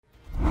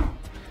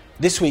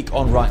This week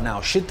on Right Now,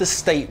 should the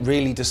state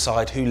really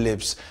decide who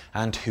lives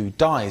and who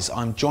dies?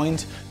 I'm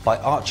joined by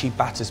Archie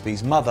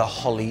Battersby's mother,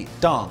 Holly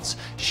Dance.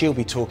 She'll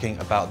be talking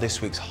about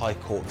this week's High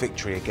Court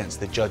victory against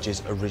the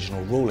judge's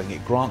original ruling.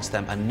 It grants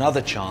them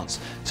another chance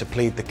to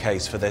plead the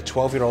case for their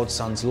 12-year-old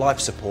son's life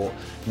support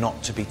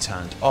not to be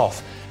turned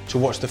off. To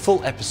watch the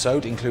full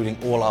episode, including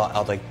all our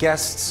other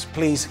guests,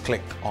 please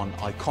click on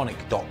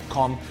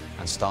iconic.com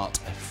and start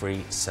a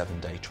free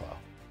 7-day trial.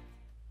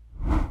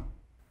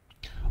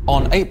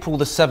 On April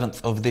the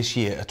 7th of this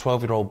year, a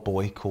 12-year-old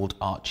boy called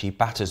Archie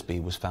Battersby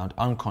was found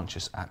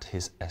unconscious at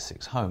his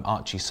Essex home.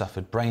 Archie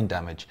suffered brain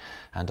damage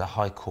and a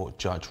High Court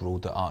judge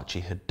ruled that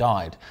Archie had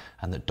died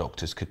and that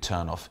doctors could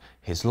turn off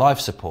his life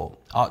support.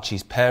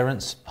 Archie's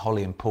parents,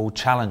 Holly and Paul,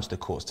 challenged the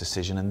court's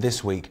decision and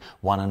this week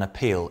won an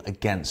appeal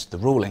against the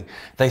ruling.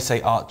 They say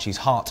Archie's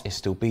heart is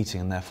still beating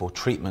and therefore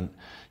treatment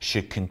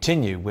should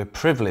continue. We're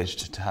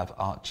privileged to have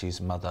Archie's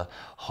mother,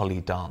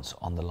 Holly Dance,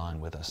 on the line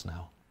with us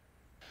now.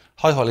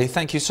 Hi Holly,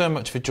 thank you so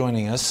much for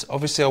joining us.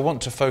 Obviously I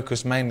want to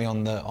focus mainly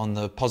on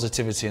the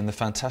positivity and the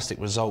fantastic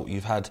result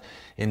you've had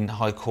in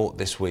High Court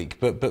this week.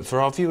 But for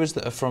our viewers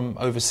that are from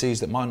overseas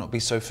that might not be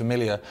so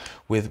familiar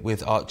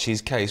with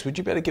Archie's case, would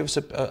you be able to give us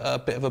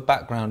a bit of a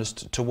background as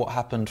to what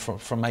happened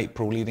from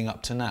April leading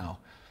up to now?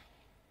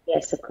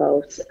 Yes, of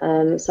course. So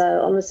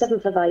on the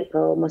 7th of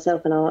April,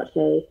 myself and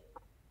Archie,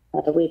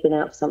 we'd been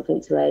out for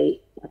something to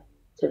eat.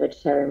 To a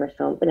vegetarian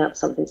restaurant, been out for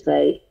something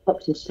to eat,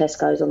 popped into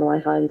Tesco's on the way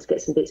home to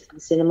get some bits for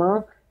the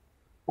cinema.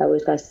 I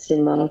always go to the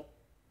cinema.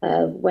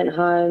 Went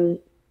home,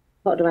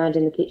 potted around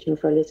in the kitchen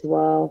for a little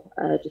while,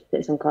 just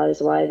putting some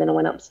clothes away. Then I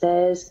went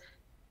upstairs.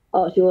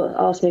 Archie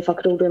asked me if I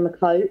could order him a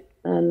coat.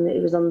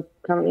 It was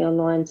currently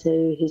online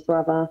to his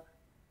brother,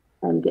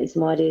 getting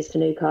some ideas for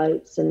new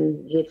coats,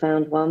 and he had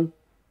found one.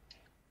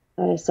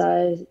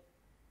 So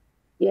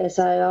he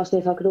asked me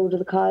if I could order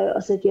the coat. I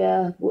said,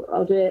 yeah,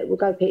 I'll do it. We'll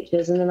go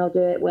pictures and then I'll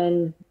do it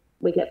when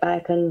we get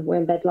back and we're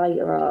in bed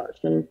later, Arch.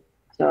 And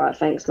I said, all right,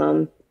 thanks,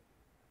 Mum.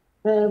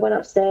 Went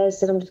upstairs,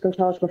 said I'm just going to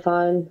charge my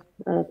phone,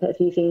 put a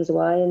few things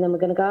away and then we're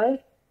going to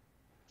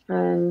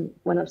go.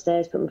 Went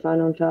upstairs, put my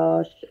phone on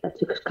charge. I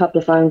took a couple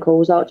of phone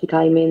calls. Archie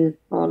came in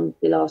on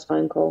the last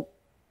phone call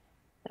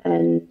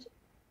and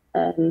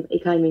he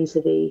came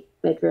into the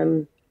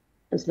bedroom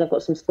and said, I've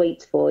got some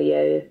sweets for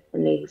you.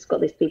 And he's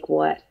got this big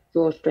white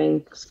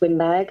drawstring swim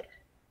bag.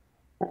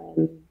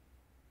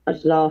 I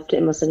just laughed at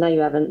him. I said, no,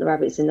 you haven't. The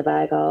rabbit's in the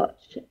bag,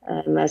 Arch.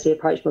 As he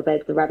approached my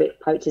bed, the rabbit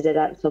poked his head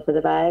out the top of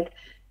the bag.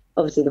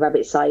 Obviously, the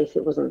rabbit's safe.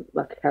 It wasn't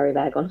like a carry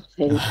bag on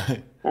him.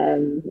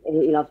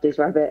 He loved his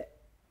rabbit,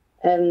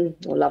 or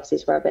loves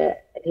his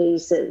rabbit.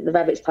 The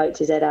rabbit's poked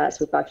his head out,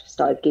 so we both just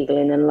started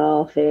giggling and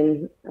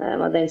laughing.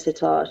 I then said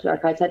to Arch,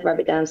 okay, take the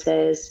rabbit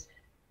downstairs.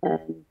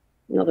 Not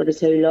going to be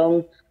too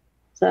long.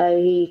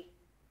 So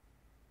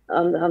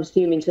I'm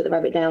assuming took the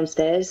rabbit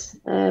downstairs.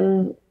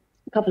 A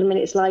couple of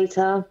minutes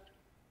later,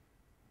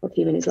 or a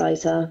few minutes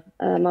later,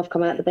 I've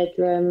come out of the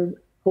bedroom,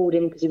 called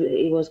him because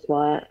he was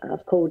quiet.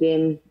 I've called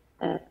him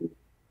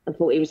and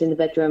thought he was in the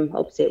bedroom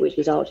opposite, which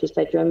was Archie's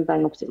bedroom,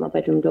 bang opposite my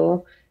bedroom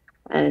door,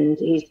 and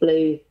his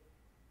blue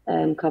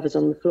covers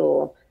on the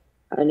floor.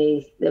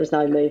 Only there was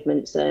no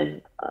movement, so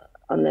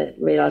I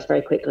realised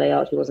very quickly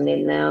Archie wasn't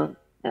in now.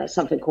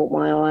 Something caught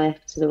my eye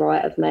to the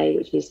right of me,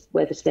 which is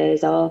where the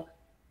stairs are.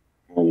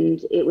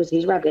 And it was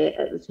his rabbit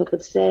at the top of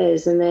the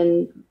stairs. And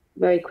then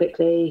very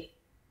quickly,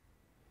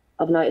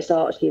 I've noticed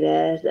Archie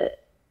there.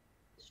 That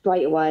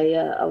straight away,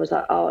 I was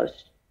like, oh,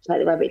 take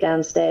the rabbit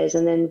downstairs.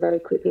 And then very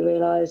quickly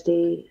realised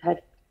he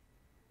had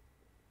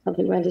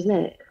something around his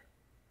neck.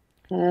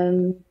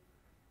 So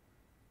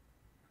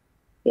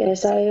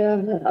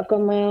I've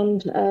gone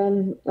round.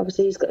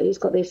 Obviously, he's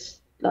got this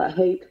like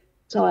hoop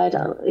tied.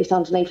 It's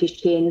underneath his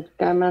chin,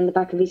 going around the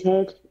back of his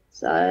head.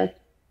 So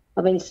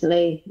I've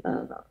instantly.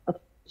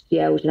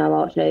 Yelled,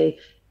 Archie,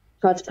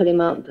 tried to pull him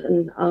up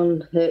and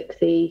unhook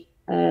the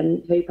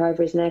hoop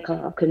over his neck.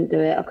 I couldn't do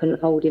it. I couldn't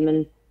hold him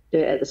and do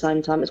it at the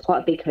same time. It's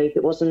quite a big hoop.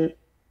 It wasn't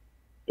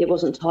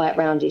tight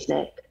around his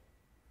neck.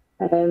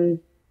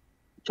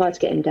 Tried to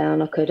get him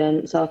down. I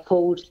couldn't. So I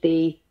pulled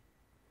the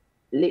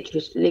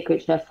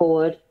ligature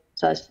forward.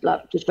 So it's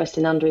like just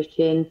resting under his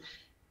chin.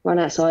 Run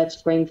outside,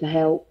 scream for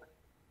help,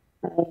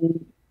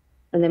 and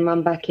then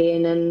run back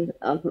in and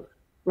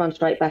run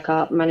straight back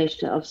up. Managed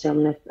to. Obviously,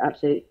 I'm in an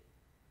absolute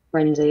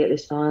frenzy at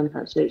this time,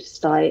 absolute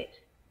state.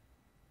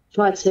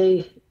 Tried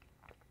to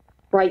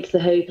break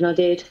the hoop and I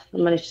did. I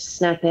managed to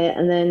snap it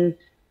and then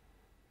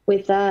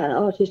with that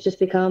Archie's just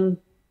become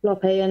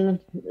floppy and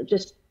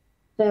just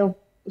fell.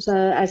 So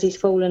as he's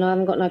fallen, I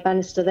haven't got no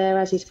banister there.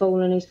 As he's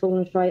fallen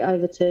straight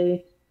over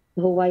to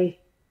the hallway,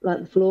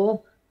 like the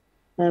floor,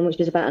 which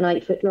is about an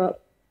 8-foot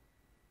drop.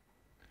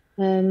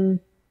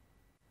 And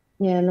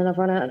then I've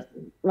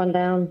run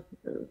down,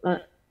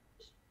 like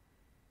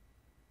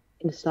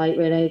in a state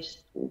really, just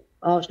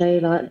Archie,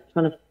 like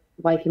trying to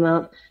wake him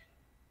up.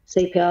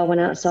 CPR, went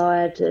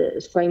outside,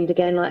 screamed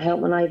again, like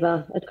help my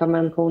neighbour had come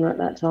around the corner at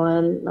that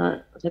time. Like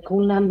I said,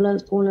 call an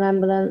ambulance.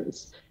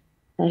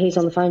 He's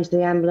on the phone to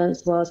the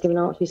ambulance while I was giving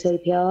Archie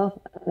CPR.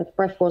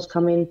 Breath was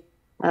coming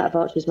out of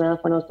Archie's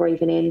mouth when I was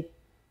breathing in.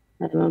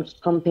 And I was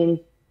pumping,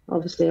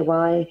 obviously,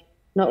 away,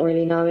 not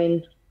really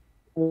knowing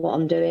what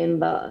I'm doing,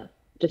 but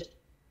just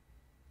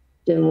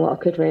doing what I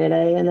could,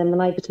 really. And then the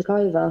neighbour took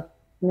over,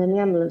 and then the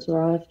ambulance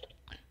arrived.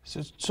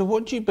 So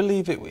what do you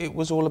believe it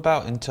was all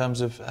about in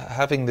terms of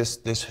having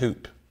this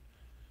hoop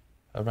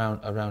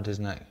around his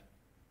neck?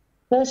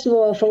 First of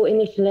all, I thought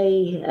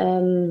initially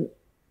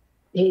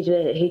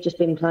he'd just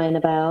been playing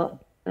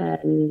about,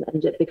 and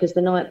because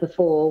the night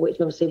before,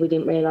 which obviously we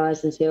didn't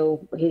realise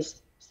until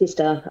his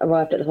sister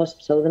arrived at the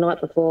hospital, the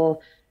night before,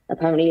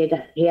 apparently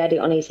he had it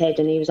on his head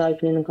and he was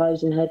opening and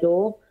closing her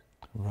door,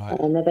 right,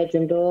 their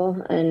bedroom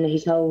door, and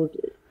she told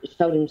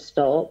him to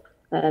stop.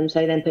 So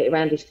he then put it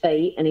around his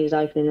feet and he was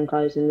opening and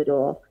closing the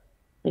door.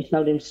 And she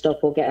told him to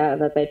stop or get out of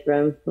her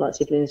bedroom, like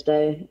siblings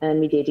do.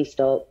 And he did, he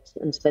stopped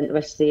and spent the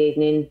rest of the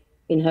evening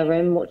in her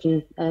room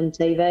watching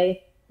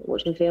TV,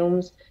 watching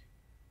films.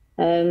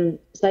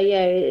 So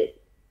yeah,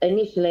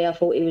 initially I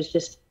thought he was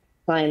just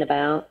playing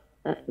about.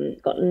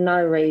 Got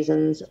no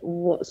reasons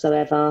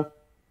whatsoever.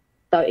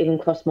 Don't even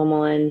cross my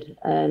mind,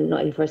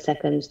 not even for a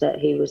second, that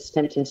he was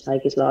attempting to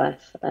take his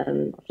life.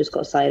 I've just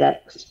got to say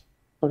that, 'cause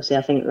obviously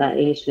I think that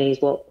initially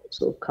is what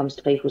sort of comes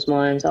to people's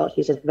minds.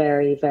 Archie's a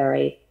very,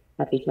 very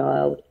happy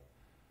child.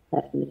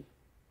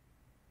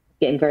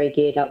 Getting very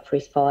geared up for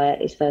his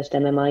fight, his first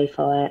MMA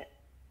fight.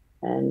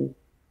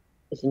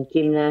 He's in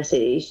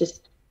gymnastics. He's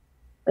just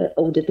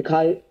ordered the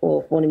coat,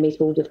 or wanted me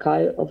to order the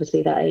coat,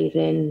 obviously, that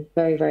evening.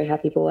 Very, very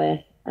happy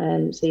boy.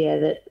 So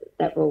yeah,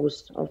 that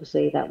rules,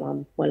 obviously, that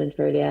one well and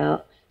truly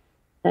out.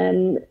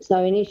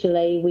 So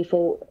initially we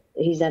thought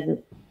he's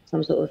had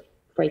some sort of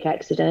freak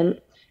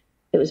accident.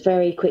 It was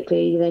very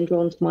quickly then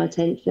drawn to my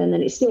attention,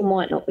 and it still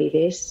might not be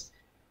this.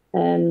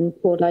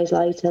 4 days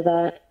later,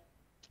 that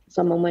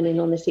someone went in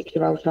on the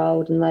 6-year-old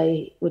child, and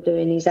they were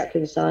doing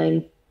exactly the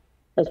same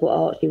as what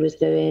Archie was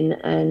doing.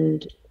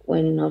 And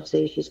when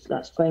obviously she's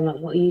like screaming, like,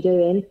 "What are you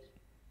doing?"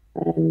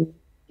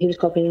 He was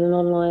copying an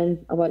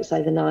online, I won't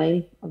say the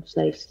name,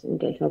 obviously didn't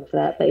get in trouble for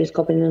that, but he was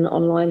copying an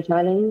online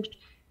challenge.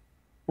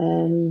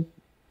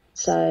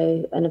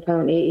 So, and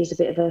apparently it is a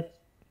bit of a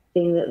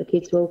thing that the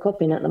kids are all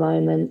copying at the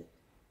moment.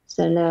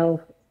 So now,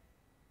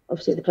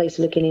 obviously, the police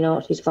are looking in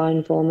Archie's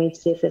phone for me to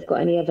see if they've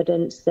got any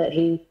evidence that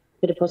he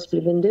could have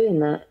possibly been doing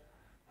that.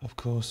 Of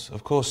course.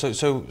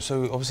 So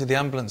obviously the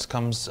ambulance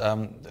comes,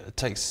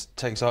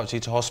 takes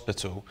Archie to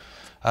hospital.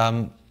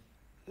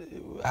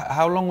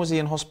 How long was he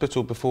in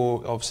hospital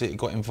before, obviously, it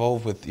got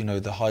involved with,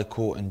 the High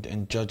Court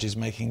and judges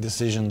making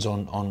decisions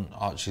on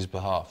Archie's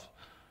behalf?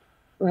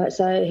 Right.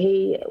 So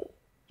he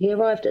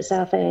arrived at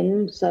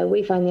Southend. So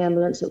we found the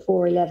ambulance at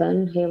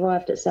 4:11. He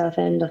arrived at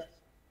Southend,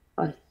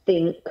 I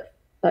think,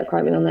 don't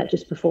quote me on that,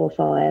 just before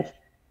 5.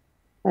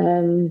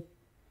 And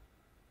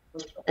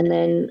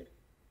then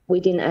we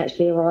didn't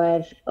actually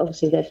arrive.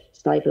 Obviously, they've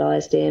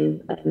stabilised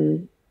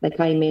him. They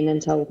came in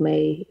and told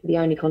me the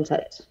only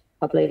contact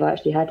I believe I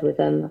actually had with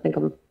them, I think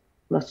I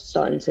must have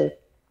started to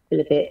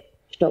feel a bit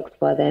shocked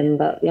by them,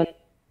 but the only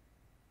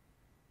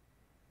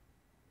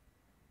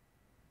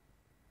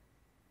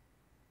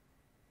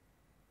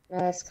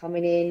nurse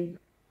coming in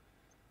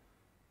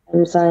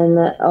and saying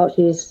that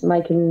Archie's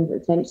making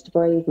attempts to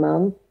breathe,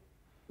 Mum.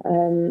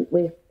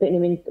 We've had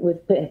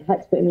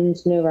to put him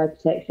into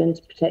neuroprotection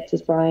to protect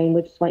his brain.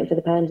 We're just waiting for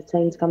the Panda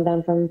team to come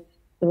down from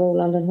the Royal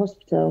London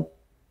Hospital.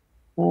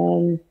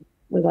 We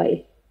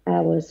waited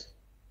hours,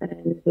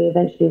 and we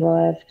eventually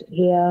arrived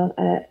here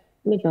at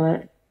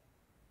midnight.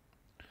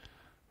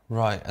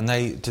 Right, and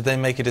did they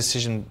make a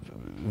decision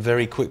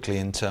very quickly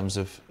in terms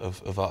of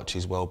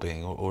Archie's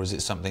well-being, or is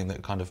it something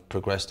that kind of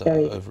progressed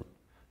over?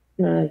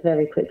 No,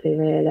 very quickly,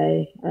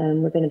 really.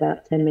 Within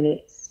about 10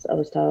 minutes, I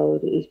was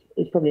told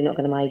he's probably not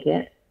going to make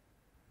it.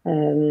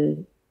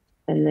 And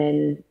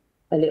then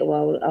a little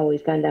while,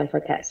 he's going down for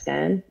a CAT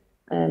scan.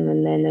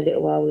 And then a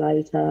little while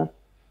later,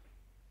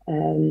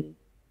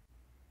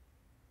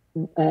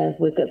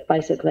 we've got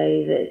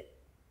basically that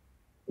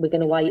we're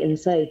going to wait and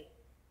see.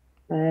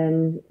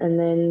 And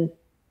then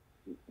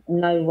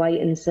no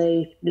wait and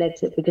see led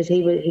to, because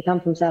he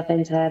come from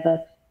Southend to have I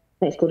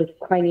think it's called a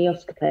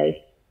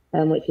cranioscopy,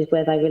 which is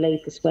where they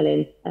relieve the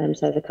swelling.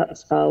 So they cut the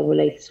skull,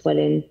 relieve the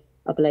swelling.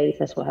 I believe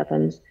that's what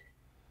happens.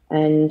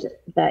 And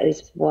that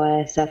is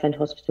why Southend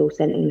Hospital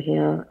sent him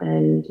here,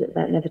 and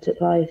that never took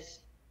place.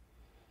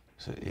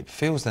 So it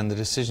feels then the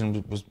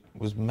decision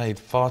was made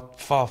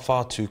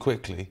far too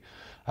quickly.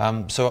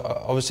 So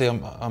obviously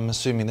I'm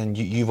assuming then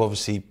you've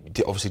obviously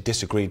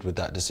disagreed with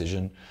that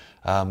decision.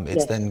 It's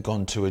Yes. then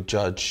gone to a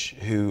judge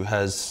who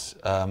has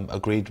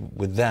agreed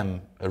with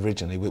them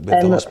originally, with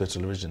the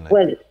hospital originally.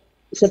 Well,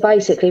 so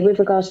basically, with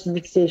regards to the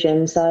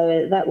decision,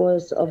 so that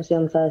was obviously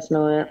on the first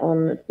night.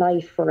 On day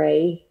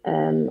 3,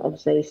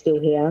 obviously he's still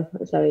here,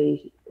 so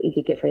he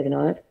did get through the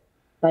night.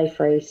 Day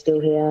 3, still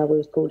here. We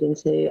was called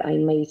into a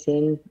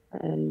meeting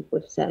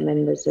with certain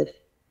members of the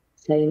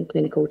team,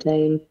 clinical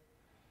team,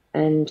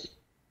 and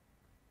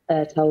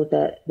told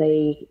that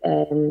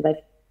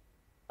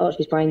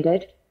Archie's brain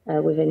dead.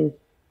 Within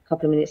a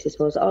couple of minutes, this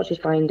was Archie's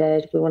brain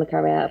dead. We want to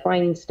carry out a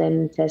brain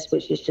stem test,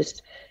 which is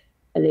just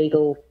a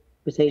legal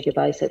procedure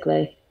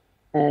basically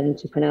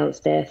to pronounce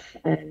death,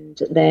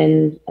 and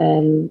then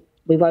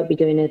we won't be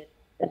doing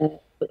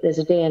there's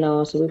a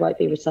DNR, so we won't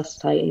be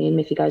resuscitating him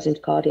if he goes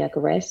into cardiac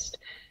arrest.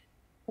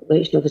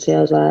 Which obviously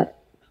I was like,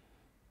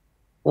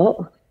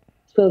 what?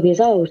 12 years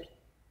old.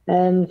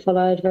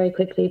 Followed very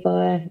quickly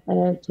by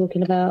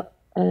talking about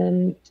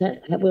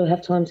we'll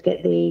have time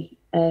to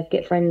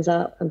get friends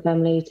up and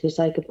family to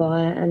say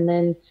goodbye, and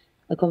then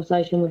a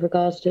conversation with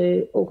regards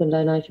to organ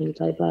donation will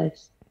take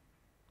place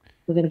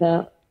within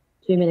about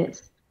 2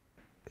 minutes.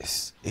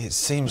 It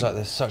seems like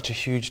there's such a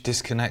huge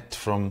disconnect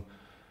from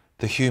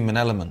the human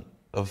element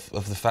of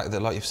the fact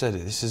that, like you've said,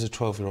 this is a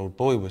 12-year-old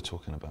boy we're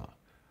talking about.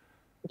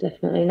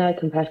 Definitely no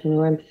compassion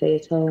or empathy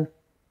at all.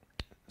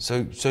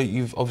 So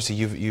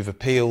you've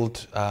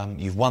appealed,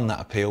 you've won that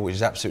appeal, which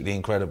is absolutely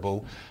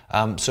incredible.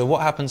 So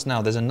what happens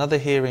now? There's another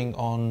hearing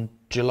on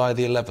July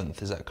the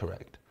 11th, is that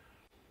correct?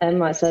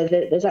 Right, so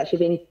there's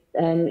actually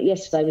been,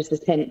 yesterday was the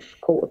 10th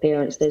court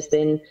appearance. There's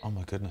been, oh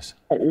my goodness,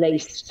 at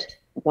least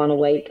one a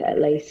week,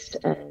 at least.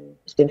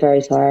 It's been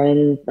very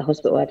tiring. The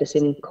hospital had us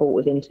in court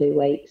within 2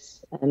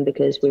 weeks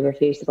because we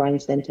refused the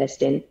brainstem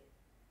testing.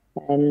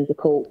 The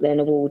court then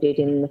awarded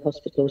in the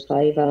hospital's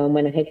favour and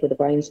went ahead with the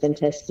brainstem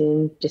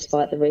testing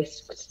despite the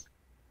risks.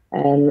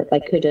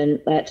 They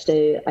couldn't. They had to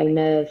do a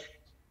nerve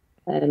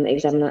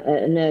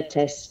a nerve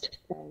test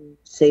to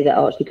see that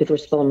Archie could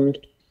respond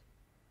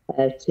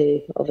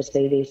to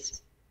obviously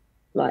this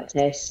light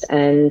test,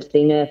 and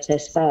the nerve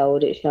test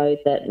failed. It showed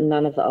that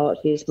none of the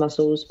Archie's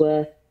muscles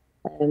were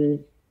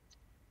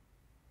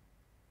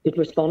could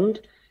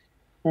respond.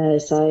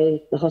 So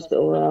the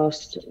hospital were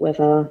asked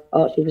whether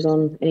Archie was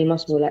on any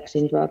muscle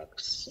relaxing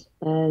drugs.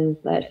 They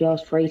actually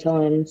asked 3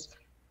 times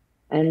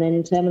and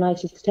then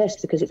terminated the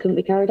test because it couldn't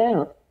be carried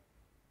out.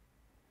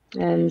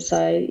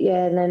 So,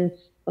 yeah, and then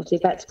obviously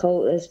back to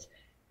court, there's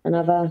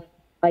another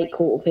 8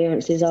 court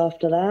appearances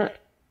after that.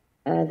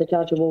 The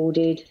judge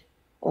awarded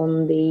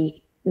on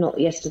not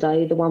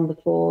yesterday, the one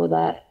before,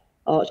 that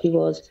Archie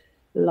was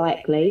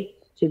likely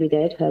to be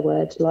dead, her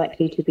words,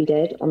 likely to be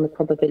dead on the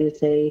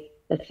probability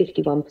of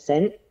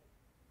 51%,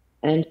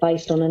 and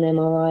based on an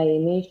MRI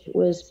image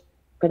was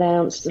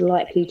pronounced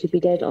likely to be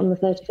dead on the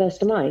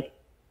 31st of May.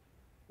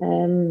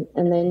 And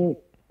then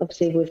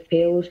obviously we've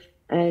appealed,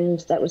 and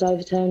that was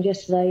overturned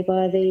yesterday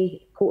by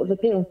the Court of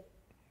Appeal.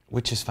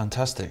 Which is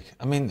fantastic.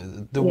 I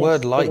mean, the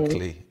word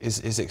likely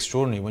is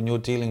extraordinary. When you're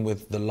dealing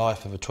with the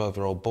life of a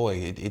 12-year-old boy,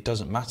 it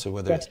doesn't matter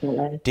whether it's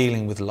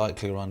dealing with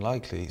likely or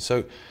unlikely.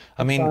 So,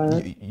 I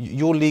mean,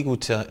 your legal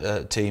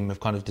team have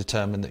kind of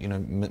determined that, you know,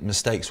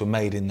 mistakes were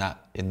made in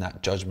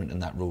that judgment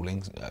and that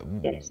ruling.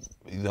 Yes.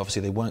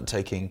 Obviously, they weren't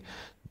taking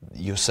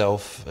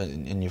yourself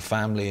and your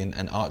family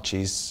and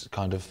Archie's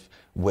kind of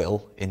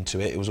will into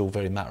it. It was all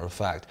very matter of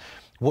fact.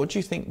 What do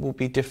you think will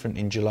be different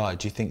in July?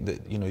 Do you think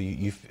that, you know,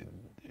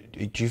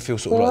 do you feel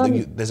sort of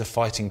like there's a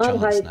fighting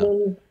chance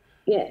now?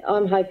 Yeah,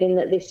 I'm hoping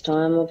that this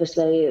time,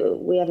 obviously,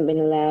 we haven't been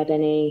allowed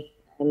any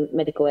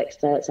medical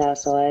experts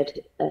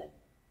outside,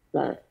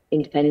 like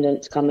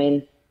independent, to come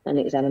in and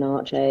examine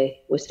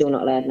Archie. We're still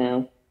not allowed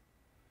now.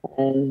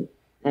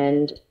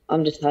 And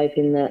I'm just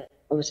hoping that,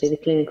 obviously, the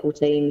clinical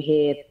team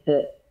here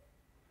put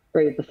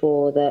through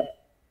before that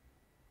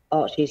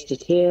Archie's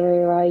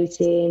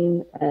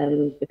deteriorating,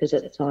 because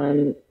at the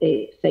time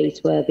feet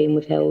were being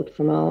withheld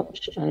from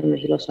Arch.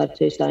 He lost over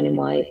 2 stone in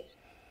weight,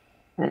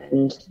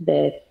 and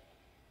the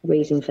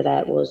reason for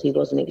that was he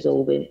wasn't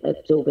absorbing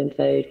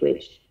food,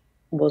 which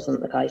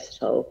wasn't the case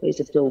at all. He's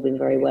absorbing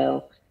very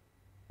well.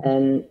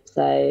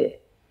 So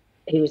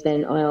he was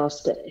then, I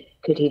asked,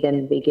 could he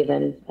then be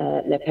given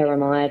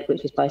loperamide,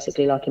 which is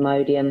basically like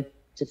Imodium,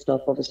 to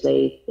stop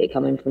obviously it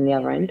coming from the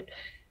other end.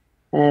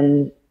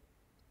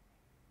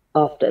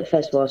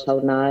 First of all, I was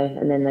told no,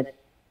 and then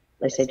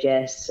they said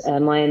yes.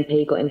 My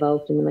MP got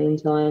involved in the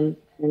meantime,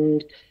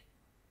 and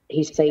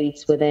his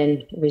feeds were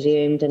then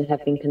resumed and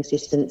have been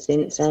consistent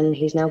since, and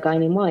he's now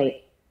gaining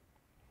weight.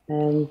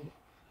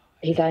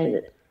 He's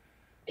gained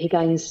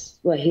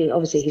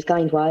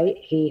weight.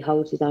 He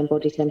holds his own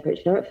body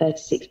temperature at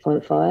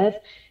 36.5.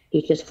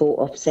 He's just fought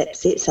off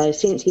sepsis. So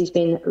since he's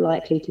been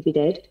likely to be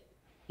dead,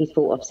 he's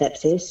fought off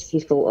sepsis.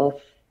 He's fought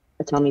off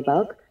a tummy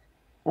bug,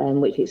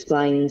 which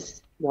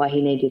explains why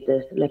he needed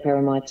the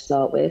loperamide to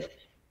start with.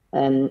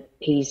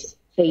 He's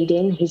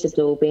feeding, he's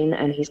absorbing,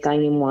 and he's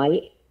gaining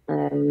weight.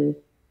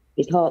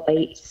 His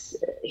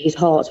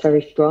heart's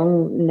very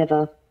strong,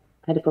 never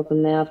had a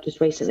problem there. I've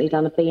just recently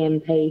done a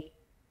BMP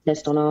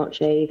test on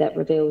Archie that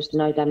reveals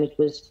no damage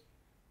on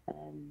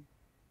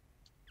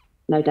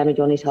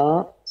his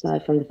heart.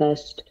 So from the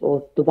first,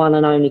 or the one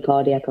and only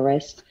cardiac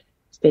arrest,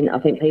 I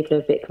think people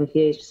are a bit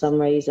confused for some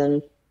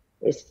reason.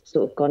 It's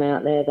sort of gone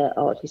out there that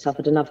Archie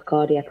suffered another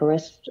cardiac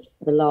arrest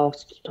the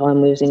last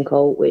time we was in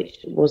court,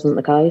 which wasn't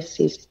the case.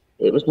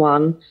 It was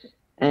one,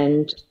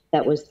 and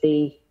that was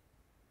the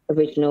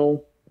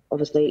original,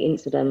 obviously,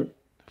 incident.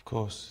 Of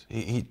course.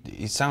 He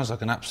sounds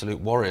like an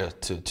absolute warrior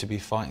to be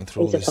fighting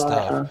through all this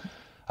stuff.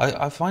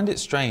 I find it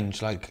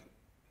strange, like,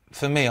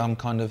 for me, I'm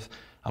kind of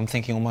I'm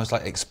thinking almost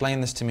like, explain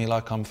this to me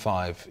like I'm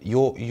 5.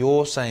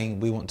 You're saying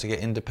we want to get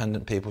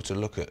independent people to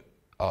look at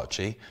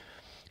Archie,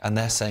 and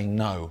they're saying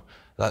no.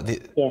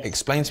 Like, Yes.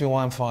 Explain to me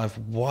why I'm 5.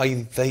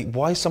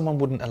 Why someone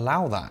wouldn't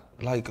allow that?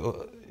 Like,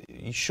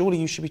 surely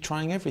you should be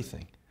trying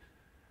everything.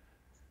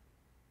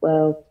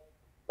 Well,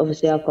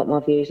 obviously I've got my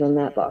views on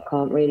that, but I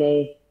can't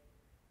really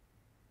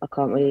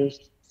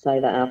say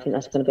that. I think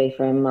that's going to be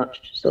for a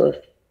much sort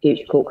of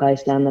future court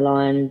case down the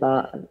line,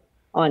 but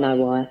I know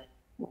why.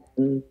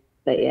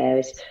 But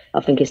yeah,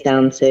 I think it's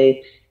down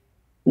to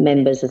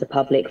members of the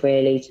public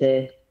really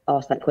to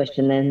ask that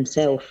question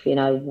themselves. You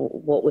know,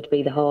 what would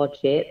be the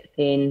hardship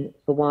in,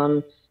 for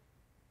one,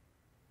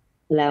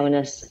 allowing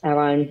us our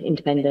own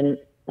independent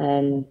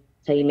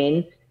team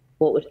in?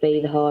 What would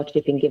be the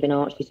hardship in giving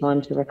Archie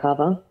time to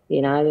recover?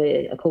 You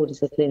know, according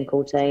to the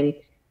clinical team,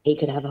 he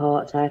could have a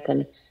heart attack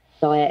and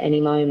die at any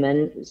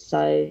moment.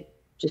 So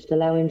just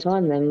allow him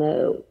time then.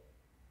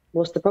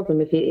 What's the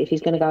problem? If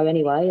he's going to go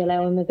anyway,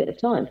 allow him a bit of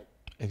time.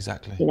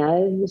 Exactly. You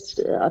know,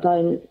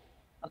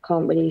 I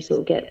can't really sort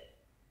of get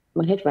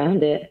my head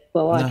around it.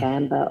 Well, I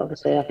can, but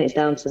obviously I think it's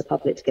down to the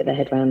public to get their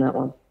head around that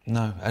one.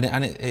 No,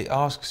 and it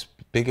asks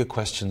bigger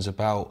questions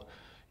about,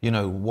 you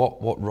know,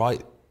 what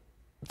right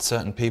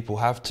certain people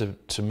have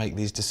to make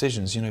these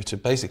decisions, you know, to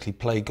basically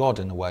play God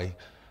in a way.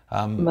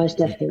 Most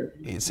definitely.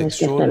 It's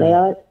Most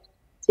extraordinary.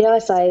 Definitely. I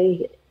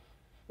say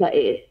that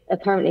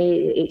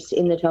apparently it's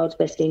in the child's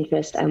best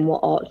interest and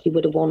what Archie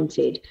would have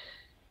wanted.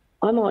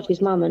 I'm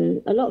Archie's mum,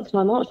 and a lot of the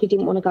time Archie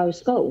didn't want to go to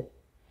school.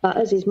 But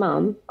as his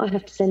mum, I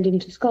have to send him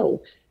to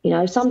school. You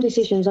know, some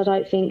decisions I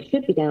don't think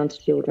should be down to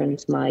children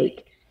to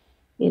make.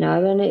 You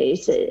know,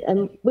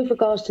 and with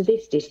regards to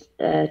this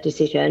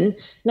decision,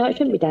 no, it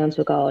shouldn't be down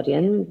to a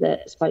guardian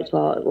that spoke to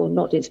Archie, well,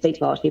 not didn't speak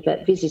to Archie,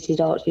 but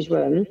visited Archie's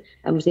room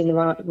and was in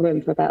the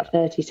room for about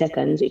 30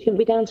 seconds. It shouldn't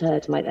be down to her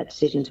to make that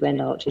decision to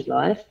end Archie's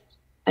life.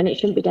 And it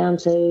shouldn't be down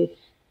to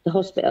the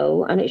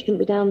hospital, and it shouldn't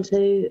be down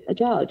to a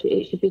judge.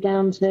 It should be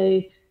down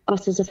to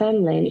us as a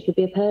family, and it should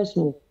be a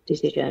personal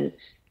decision,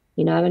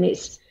 you know. And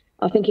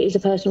I think it is a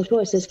personal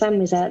choice. There's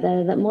families out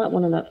there that might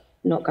want to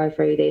not go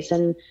through this,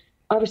 and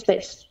I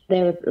respect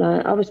their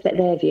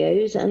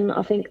views, and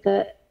I think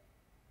that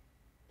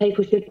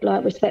people should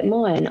respect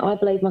mine. I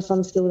believe my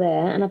son's still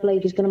there, and I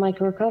believe he's going to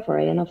make a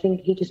recovery, and I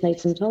think he just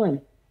needs some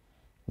time.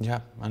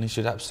 Yeah, and he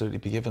should absolutely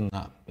be given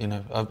that. You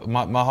know,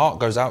 my heart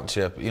goes out to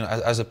you. You know,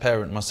 as a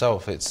parent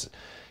myself, it's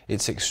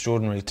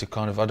extraordinary to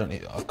kind of I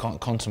can't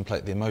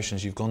contemplate the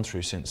emotions you've gone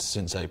through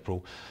since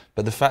April,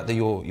 but the fact that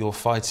you're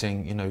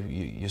fighting, you know,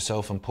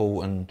 yourself and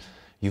Paul, and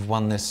you've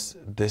won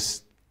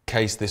this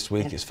case this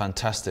week is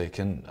fantastic,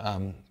 and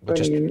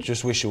but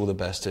just wish you all the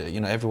best.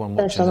 You know, everyone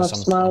watching this, I've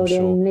smiled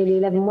in nearly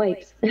 11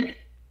 weeks.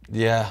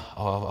 Yeah,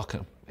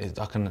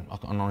 I can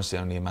honestly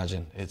only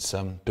imagine. It's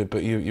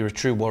but you're a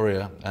true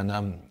warrior,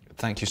 and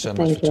thank you so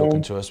much for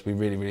talking to us. We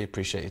really, really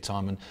appreciate your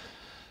time, and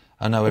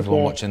I know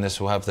everyone watching this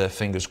will have their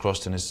fingers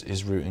crossed and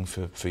is rooting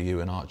for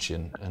you and Archie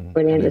and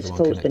brilliant. And the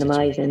support's been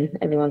amazing.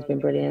 Everyone's been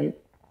brilliant.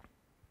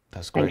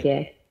 That's great. Thank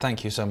you.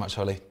 Thank you so much,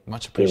 Holly.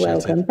 Much appreciated. You're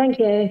welcome. Thank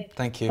you.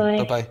 Thank you.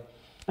 Bye Bye.